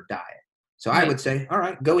to her diet. So I would say, all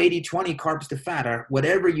right, go 80-20 carbs to fat, or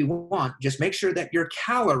whatever you want. Just make sure that your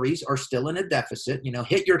calories are still in a deficit.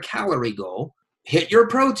 Hit your calorie goal, hit your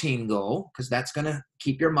protein goal, because that's going to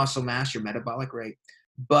keep your muscle mass, your metabolic rate.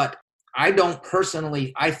 But I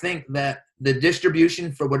think that the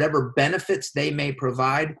distribution, for whatever benefits they may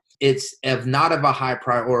provide, it's not of a high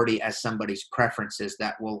priority as somebody's preferences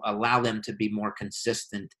that will allow them to be more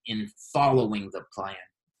consistent in following the plan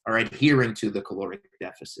or adhering to the caloric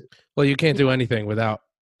deficit. Well, you can't do anything without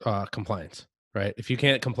compliance, right? If you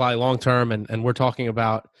can't comply long-term, and we're talking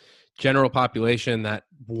about general population that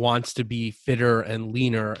wants to be fitter and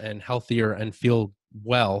leaner and healthier and feel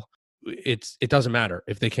well, it doesn't matter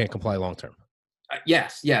if they can't comply long-term.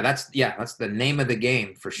 Yes. Yeah. That's the name of the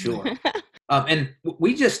game for sure. And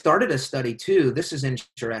we just started a study too. This is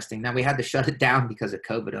interesting. Now, we had to shut it down because of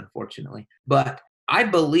COVID, unfortunately. But I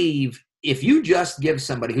believe if you just give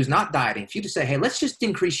somebody who's not dieting, if you just say, hey, let's just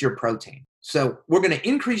increase your protein. So we're going to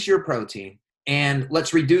increase your protein and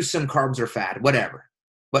let's reduce some carbs or fat, whatever.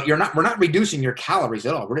 But we're not reducing your calories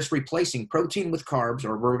at all. We're just replacing protein with carbs,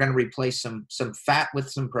 or we're going to replace some fat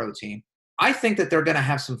with some protein. I think that they're going to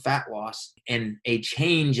have some fat loss and a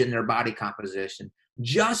change in their body composition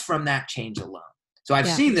just from that change alone. So I've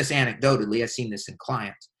seen this anecdotally. I've seen this in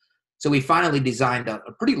clients. So we finally designed a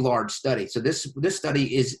pretty large study. So this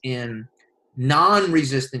study is in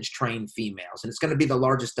non-resistance trained females, and it's going to be the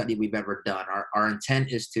largest study we've ever done. Our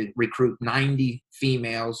intent is to recruit 90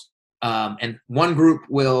 females, and one group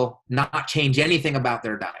will not change anything about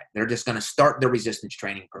their diet. They're just going to start their resistance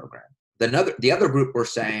training program. The other group, we're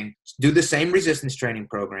saying, do the same resistance training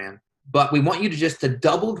program, but we want you to just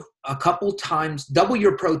double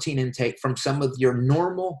your protein intake from some of your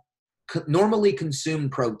normally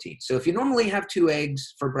consumed protein. So if you normally have 2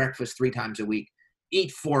 eggs for breakfast 3 times a week,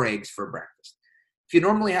 eat 4 eggs for breakfast. If you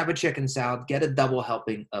normally have a chicken salad, get a double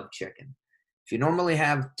helping of chicken. If you normally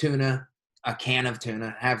have tuna, a can of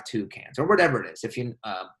tuna, have 2 cans, or whatever it is. If you,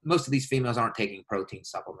 most of these females aren't taking protein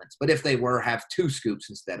supplements, but if they were, have 2 scoops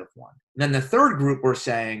instead of 1. Then the third group, we're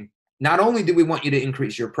saying, not only do we want you to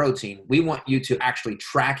increase your protein, we want you to actually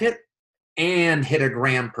track it and hit a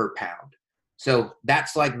gram per pound. So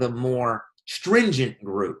that's like the more stringent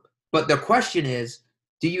group. But the question is,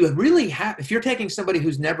 do you really have, if you're taking somebody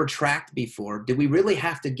who's never tracked before, do we really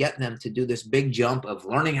have to get them to do this big jump of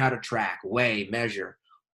learning how to track, weigh, measure?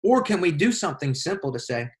 Or can we do something simple to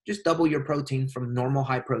say, just double your protein from normal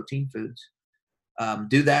high protein foods?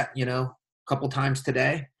 Do that, a couple times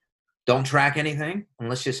today. Don't track anything, and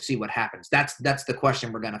let's just see what happens. That's the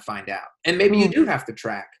question we're going to find out. And maybe you do have to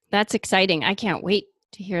track. That's exciting. I can't wait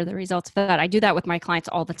to hear the results of that. I do that with my clients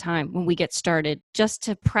all the time when we get started, just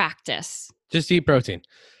to practice. Just eat protein.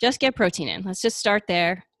 Just get protein in. Let's just start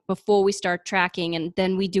there before we start tracking. And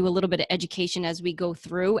then we do a little bit of education as we go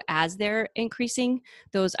through, as they're increasing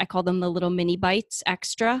those, I call them the little mini bites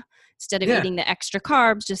extra. Instead of eating the extra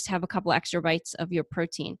carbs, just have a couple extra bites of your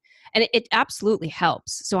protein. And it absolutely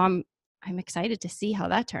helps. So I'm excited to see how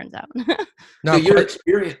that turns out. So your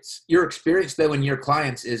experience though in your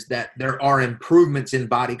clients is that there are improvements in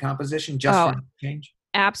body composition just from change?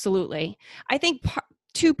 Absolutely. I think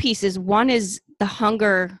 2 pieces. One is the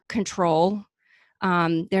hunger control.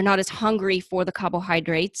 They're not as hungry for the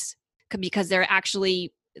carbohydrates because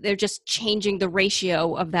they're just changing the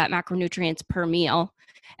ratio of that macronutrients per meal.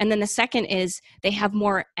 And then the second is they have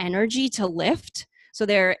more energy to lift. So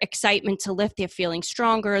their excitement to lift, they're feeling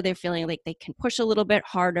stronger. They're feeling like they can push a little bit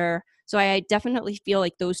harder. So I definitely feel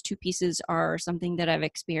like those 2 pieces are something that I've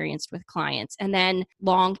experienced with clients. And then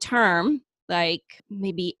long term, like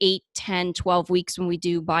maybe 8, 10, 12 weeks when we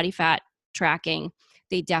do body fat tracking,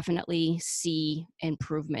 they definitely see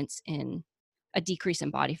improvements in a decrease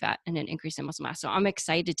in body fat and an increase in muscle mass. So I'm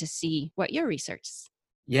excited to see what your research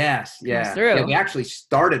Yes. Yeah. We actually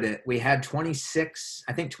started it. We had 26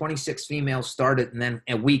 females started, and then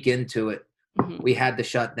a week into it, we had to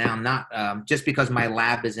shut down, not just because my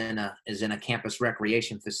lab is in a campus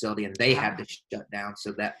recreation facility, and they had to shut down.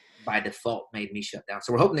 So that by default made me shut down.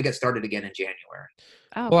 So we're hoping to get started again in January.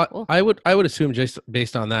 Oh, Well, cool. I would assume, just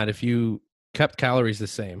based on that, if you kept calories the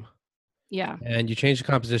same, Yeah. and you change the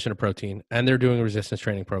composition of protein, and they're doing a resistance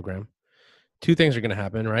training program, two things are going to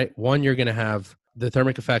happen, right? One, you're going to have the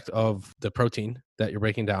thermic effect of the protein that you're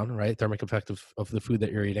breaking down, right? Thermic effect of the food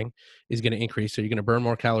that you're eating is going to increase. So you're going to burn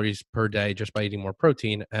more calories per day just by eating more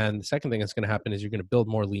protein. And the second thing that's going to happen is you're going to build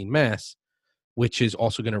more lean mass, which is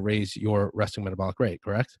also going to raise your resting metabolic rate,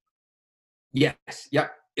 correct? Yes.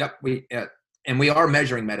 Yep. And we are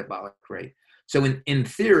measuring metabolic rate. So in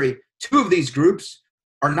theory, two of these groups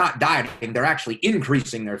are not dieting; they're actually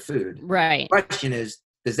increasing their food. Right. The question is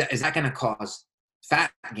that going to cause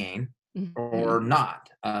fat gain or not?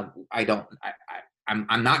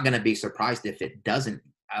 I'm not going to be surprised if it doesn't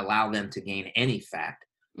allow them to gain any fat.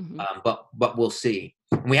 But we'll see.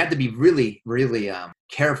 And we had to be really, really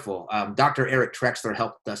careful. Dr. Eric Trexler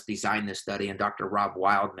helped us design this study, and Dr. Rob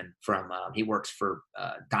Wildman he works for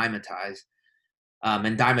Dymatize.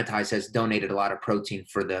 And Dymatize has donated a lot of protein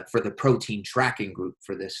for the protein tracking group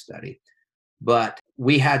for this study. But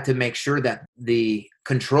we had to make sure that the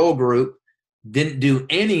control group didn't do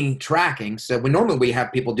any tracking. So normally we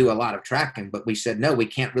have people do a lot of tracking, but we said, no, we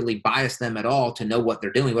can't really bias them at all to know what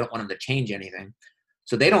they're doing. We don't want them to change anything.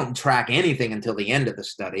 So they don't track anything until the end of the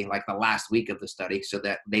study, like the last week of the study, so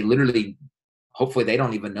that they literally, hopefully they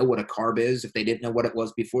don't even know what a carb is if they didn't know what it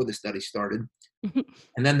was before the study started.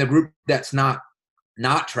 And then the group that's not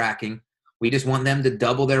tracking, we just want them to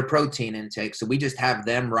double their protein intake. So we just have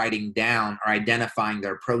them writing down or identifying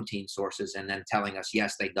their protein sources and then telling us,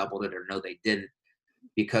 yes, they doubled it or no, they didn't.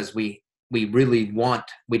 Because we don't want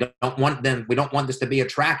this to be a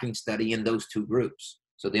tracking study in those two groups.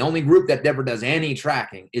 So the only group that never does any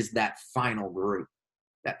tracking is that final group,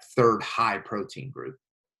 that third high protein group.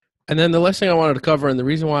 And then the last thing I wanted to cover, and the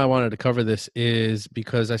reason why I wanted to cover this is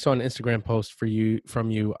because I saw an Instagram post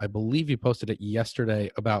from you. I believe you posted it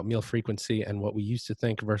yesterday about meal frequency and what we used to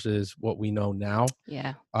think versus what we know now.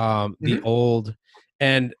 Yeah. The old,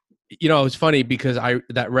 and it's funny because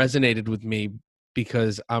that resonated with me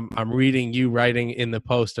because I'm reading you writing in the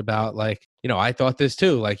post about I thought this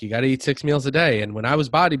too, like you got to eat 6 meals a day. And when I was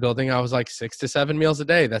bodybuilding, I was like 6 to 7 meals a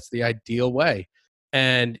day. That's the ideal way.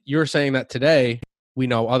 And you're saying that today we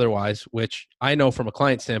know otherwise, which I know from a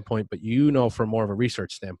client standpoint, but from more of a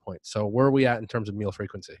research standpoint. So where are we at in terms of meal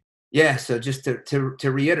frequency? Yeah. So just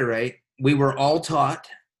to reiterate, we were all taught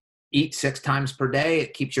eat 6 times per day.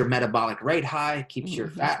 It keeps your metabolic rate high, it keeps your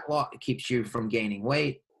fat loss, it keeps you from gaining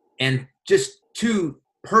weight. And just 2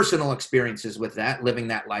 personal experiences with that, living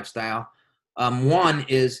that lifestyle. One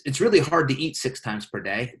is it's really hard to eat 6 times per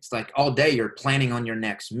day. It's like all day you're planning on your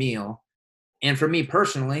next meal. And for me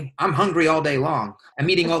personally, I'm hungry all day long.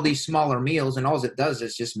 I'm eating all these smaller meals, and all it does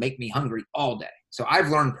is just make me hungry all day. So I've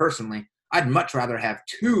learned personally, I'd much rather have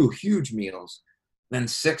 2 huge meals than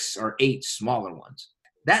 6 or 8 smaller ones.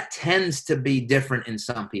 That tends to be different in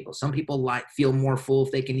some people. Some people feel more full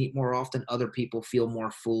if they can eat more often. Other people feel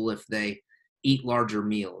more full if they eat larger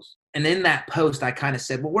meals. And in that post, I kind of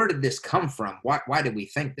said, well, where did this come from? Why did we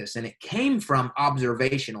think this? And it came from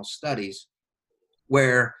observational studies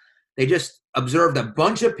where they just observed a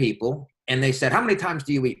bunch of people and they said, how many times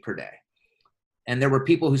do you eat per day? And there were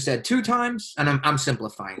people who said 2 times, and I'm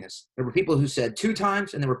simplifying this. There were people who said 2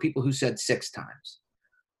 times, and there were people who said 6 times.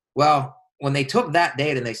 Well, when they took that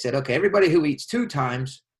data and they said, okay, everybody who eats 2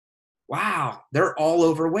 times, wow, they're all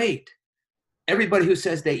overweight. Everybody who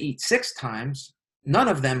says they eat 6 times, none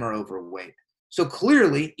of them are overweight. So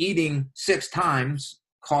clearly eating 6 times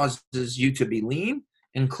causes you to be lean,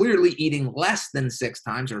 and clearly eating less than 6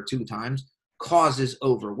 times or 2 times causes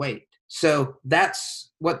overweight. So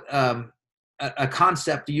that's what a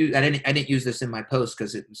concept I didn't use this in my post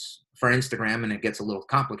because it's for Instagram and it gets a little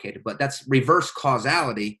complicated, but that's reverse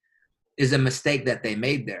causality is a mistake that they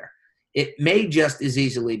made there. It may just as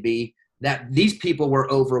easily be that these people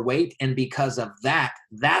were overweight, and because of that,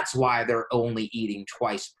 that's why they're only eating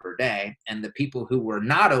twice per day. And the people who were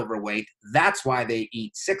not overweight, that's why they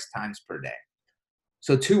eat 6 times per day.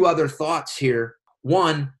 So 2 other thoughts here.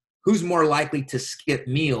 One, who's more likely to skip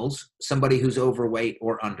meals? Somebody who's overweight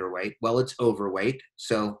or underweight? Well, it's overweight.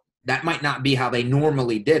 So that might not be how they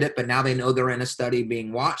normally did it, but now they know they're in a study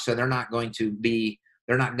being watched. So they're not going to be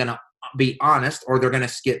honest, or they're going to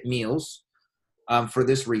skip meals for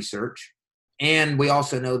this research. And we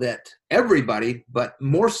also know that everybody, but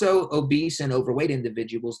more so obese and overweight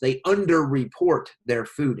individuals, they underreport their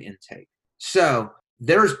food intake. So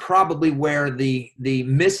there's probably where the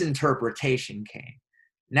misinterpretation came.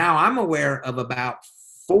 Now I'm aware of about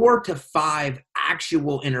 4 to 5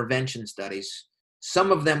 actual intervention studies,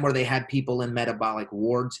 some of them where they had people in metabolic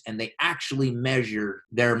wards and they actually measured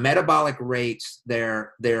their metabolic rates,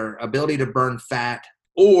 their ability to burn fat,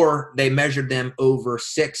 or they measured them over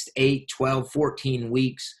 6, 8, 12, 14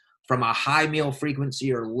 weeks from a high meal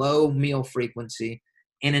frequency or low meal frequency.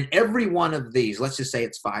 And in every one of these, let's just say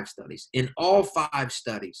it's 5 studies, in all 5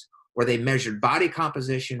 studies where they measured body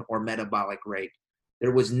composition or metabolic rate,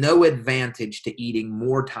 there was no advantage to eating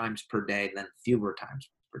more times per day than fewer times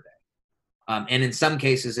per day. And in some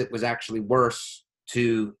cases, it was actually worse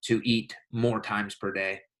to eat more times per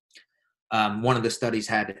day. One of the studies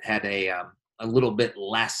had a little bit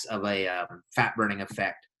less of a fat burning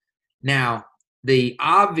effect. Now, the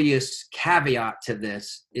obvious caveat to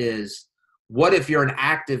this is, what if you're an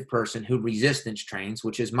active person who resistance trains,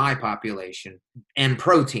 which is my population, and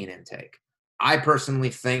protein intake? I personally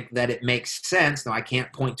think that it makes sense. Now, I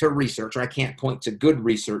can't point to research, or I can't point to good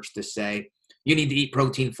research to say you need to eat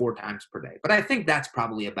protein 4 times per day. But I think that's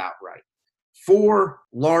probably about right. 4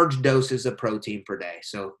 large doses of protein per day.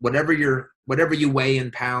 So whatever you weigh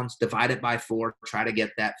in pounds, divide it by 4, try to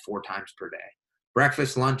get that 4 times per day.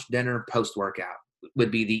 Breakfast, lunch, dinner, post-workout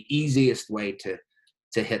would be the easiest way to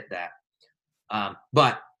hit that.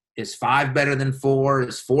 But is 5 better than 4?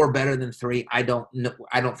 Is 4 better than 3? I don't know.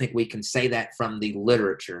 I don't think we can say that from the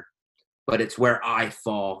literature, but it's where I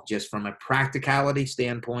fall just from a practicality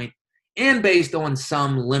standpoint and based on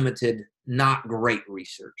some limited, not great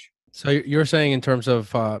research. So you're saying in terms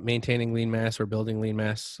of maintaining lean mass or building lean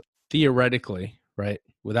mass, theoretically, right,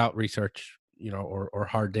 without research, or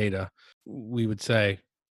hard data, we would say,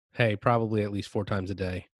 hey, probably at least 4 times a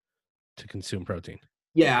day to consume protein.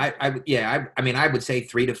 Yeah, I would say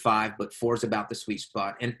 3 to 5, but 4 is about the sweet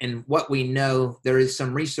spot. And what we know, there is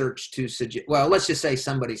some research to suggest. Well, let's just say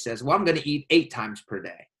somebody says, "Well, I'm going to eat 8 times per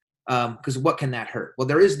day," because what can that hurt? Well,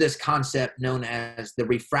 there is this concept known as the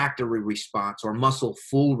refractory response or muscle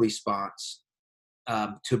full response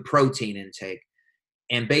to protein intake.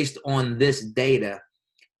 And based on this data,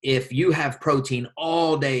 if you have protein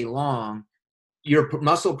all day long, your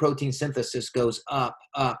muscle protein synthesis goes up,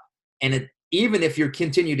 and even if you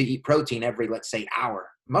continue to eat protein every, let's say, hour,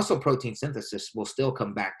 muscle protein synthesis will still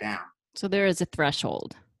come back down. So there is a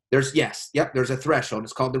threshold. There's a threshold.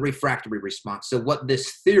 It's called the refractory response. So what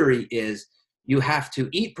this theory is, you have to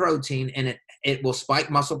eat protein and it will spike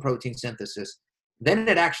muscle protein synthesis. Then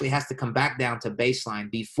it actually has to come back down to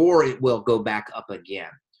baseline before it will go back up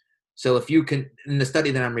again. So if you can, in the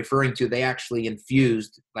study that I'm referring to, they actually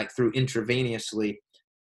infused, like through intravenously,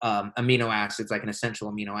 amino acids, like an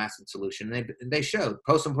essential amino acid solution. They showed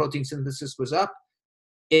muscle protein synthesis was up.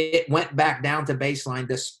 It went back down to baseline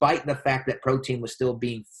despite the fact that protein was still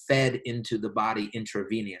being fed into the body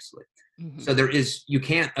intravenously. Mm-hmm. So you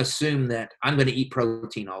can't assume that I'm going to eat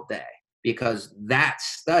protein all day, because that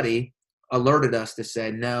study alerted us to say,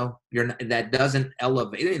 no, that doesn't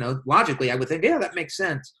elevate. Logically I would think, yeah, that makes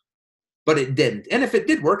sense. But it didn't. And if it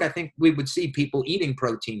did work, I think we would see people eating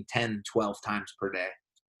protein 10, 12 times per day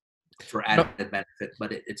for added benefit,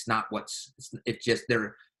 but it's not it's just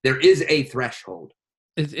there is a threshold.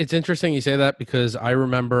 It's interesting you say that, because I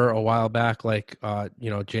remember a while back, like,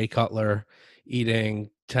 Jay Cutler eating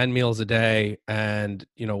 10 meals a day and,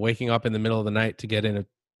 waking up in the middle of the night to get in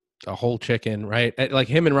a whole chicken, right? Like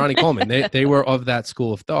him and Ronnie Coleman, they were of that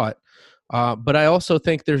school of thought. But I also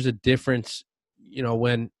think there's a difference,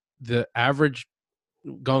 when the average,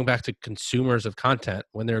 going back to consumers of content,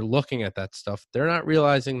 when they're looking at that stuff, they're not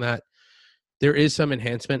realizing that there is some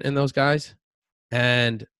enhancement in those guys.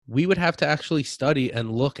 And we would have to actually study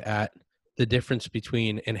and look at the difference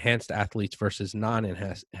between enhanced athletes versus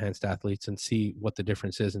non-enhanced athletes and see what the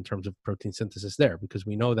difference is in terms of protein synthesis there, because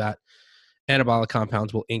we know that anabolic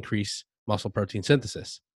compounds will increase muscle protein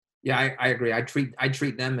synthesis. Yeah, I agree. I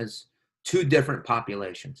treat them as 2 different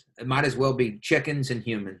populations. It might as well be chickens and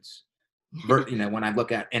humans, when I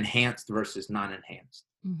look at enhanced versus non-enhanced.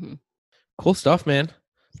 Mm-hmm. Cool stuff, man.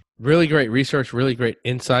 Really great research, really great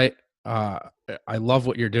insight. I love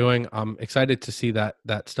what you're doing. I'm excited to see that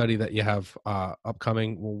study that you have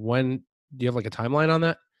upcoming. When do you have like a timeline on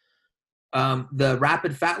that? The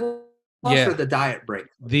rapid fat loss or the diet break?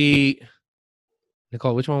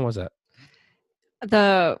 Nicole, which one was that?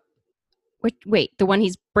 The one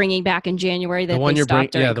he's bringing back in January that they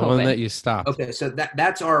stopped during COVID. The one that you stopped. Okay, so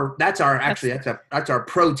that's our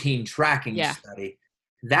protein tracking study.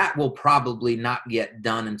 That will probably not get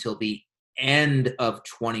done until the end of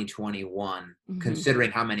 2021, mm-hmm.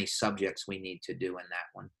 considering how many subjects we need to do in that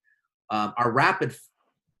one. Our rapid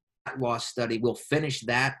fat loss study, we'll finish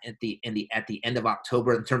that at the end of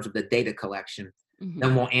October in terms of the data collection.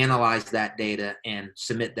 Then we'll analyze that data and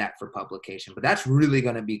submit that for publication. But that's really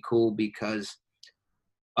going to be cool because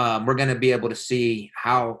we're going to be able to see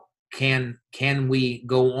how can we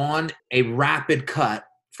go on a rapid cut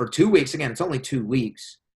for 2 weeks. Again, it's only 2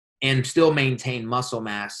 weeks, and still maintain muscle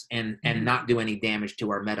mass and not do any damage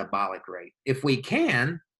to our metabolic rate. If we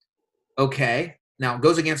can, okay. Now it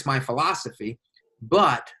goes against my philosophy,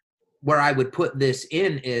 but where I would put this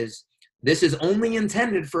in is this is only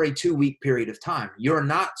intended for a 2-week period of time. You're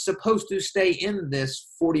not supposed to stay in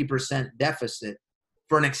this 40% deficit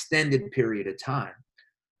for an extended period of time.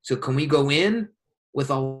 So can we go in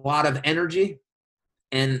with a lot of energy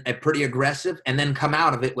and a pretty aggressive and then come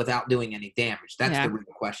out of it without doing any damage? That's the real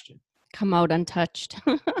question. Come out untouched.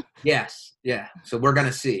 Yes. Yeah. So we're going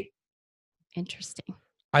to see. Interesting.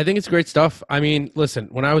 I think it's great stuff. I mean, listen,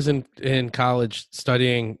 when I was in college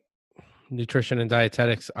studying nutrition and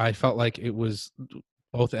dietetics, I felt like it was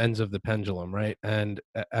both ends of the pendulum, right? And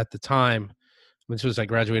at the time, I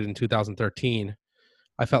graduated in 2013,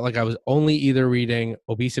 I felt like I was only either reading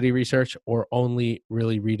obesity research or only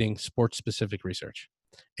really reading sports specific research.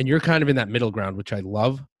 And you're kind of in that middle ground, which I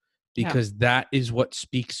love because that is what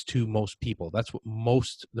speaks to most people. That's what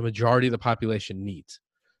the majority of the population needs.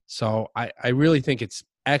 So I really think it's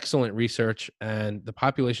excellent research, and the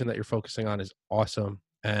population that you're focusing on is awesome.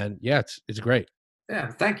 And yeah, it's great. Yeah,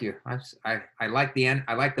 thank you. I like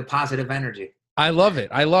I like the positive energy. I love it.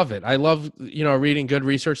 I love reading good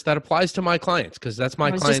research that applies to my clients, because that's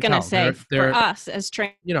my clientele. I was just going to say, for us as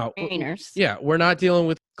trainers. Yeah, we're not dealing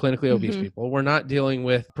with clinically obese people. We're not dealing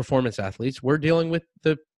with performance athletes. We're dealing with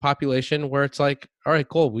the population where it's like, all right,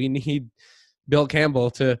 cool. We need Bill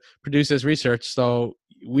Campbell to produce this research so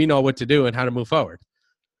we know what to do and how to move forward.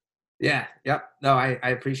 Yeah. Yep. No, I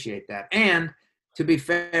appreciate that. And to be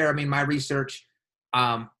fair, I mean, my research,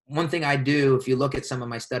 one thing I do, if you look at some of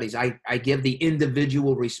my studies, I give the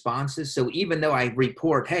individual responses. So even though I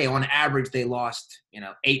report, hey, on average, they lost,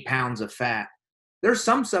 8 pounds of fat. There's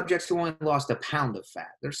some subjects who only lost 1 pound of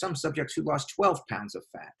fat. There's some subjects who lost 12 pounds of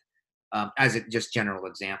fat, just general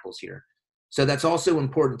examples here. So that's also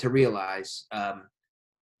important to realize.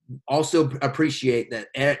 Also appreciate that,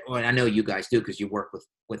 and I know you guys do because you work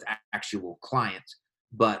with actual clients,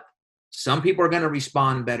 but some people are going to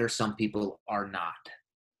respond better. Some people are not.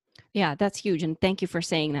 Yeah, that's huge. And thank you for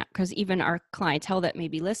saying that, because even our clientele that may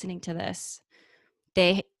be listening to this,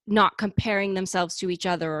 they not comparing themselves to each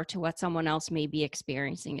other or to what someone else may be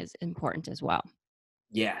experiencing is important as well.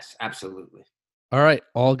 Yes, absolutely. All right.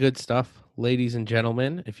 All good stuff. Ladies and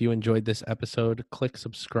gentlemen, if you enjoyed this episode, click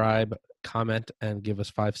subscribe, comment, and give us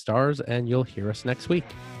 5 stars, and you'll hear us next week.